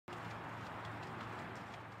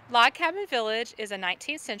Log Cabin Village is a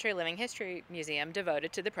 19th century living history museum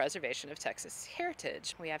devoted to the preservation of Texas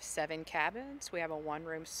heritage. We have 7 cabins, we have a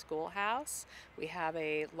one-room schoolhouse, we have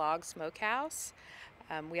a log smokehouse.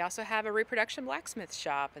 We also have a reproduction blacksmith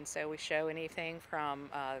shop, and so we show anything from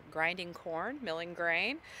grinding corn, milling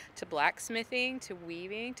grain, to blacksmithing, to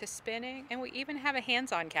weaving, to spinning, and we even have a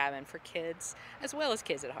hands-on cabin for kids as well as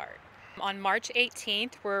kids at heart. On March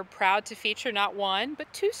 18th, we're proud to feature not one,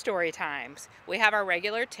 but 2 story times. We have our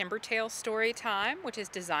regular Timber Tale story time, which is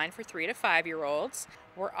designed for 3 to 5-year-olds.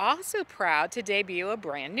 We're also proud to debut a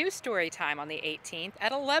brand new story time on the 18th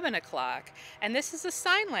at 11 o'clock. And this is a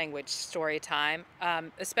sign language story time,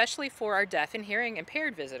 especially for our deaf and hearing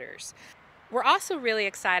impaired visitors. We're also really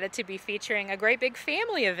excited to be featuring a great big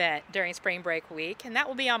family event during spring break week, and that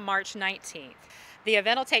will be on March 19th. The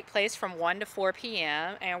event will take place from 1 to 4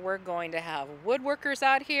 p.m., and we're going to have woodworkers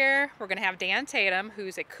out here. We're going to have Dan Tatum,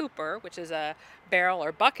 who's a cooper, which is a barrel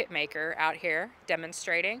or bucket maker, out here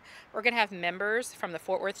demonstrating. We're going to have members from the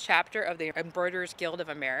Fort Worth chapter of the Embroiderers Guild of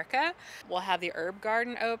America. We'll have the herb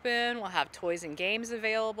garden open. We'll have toys and games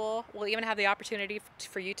available. We'll even have the opportunity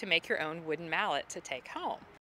for you to make your own wooden mallet to take home.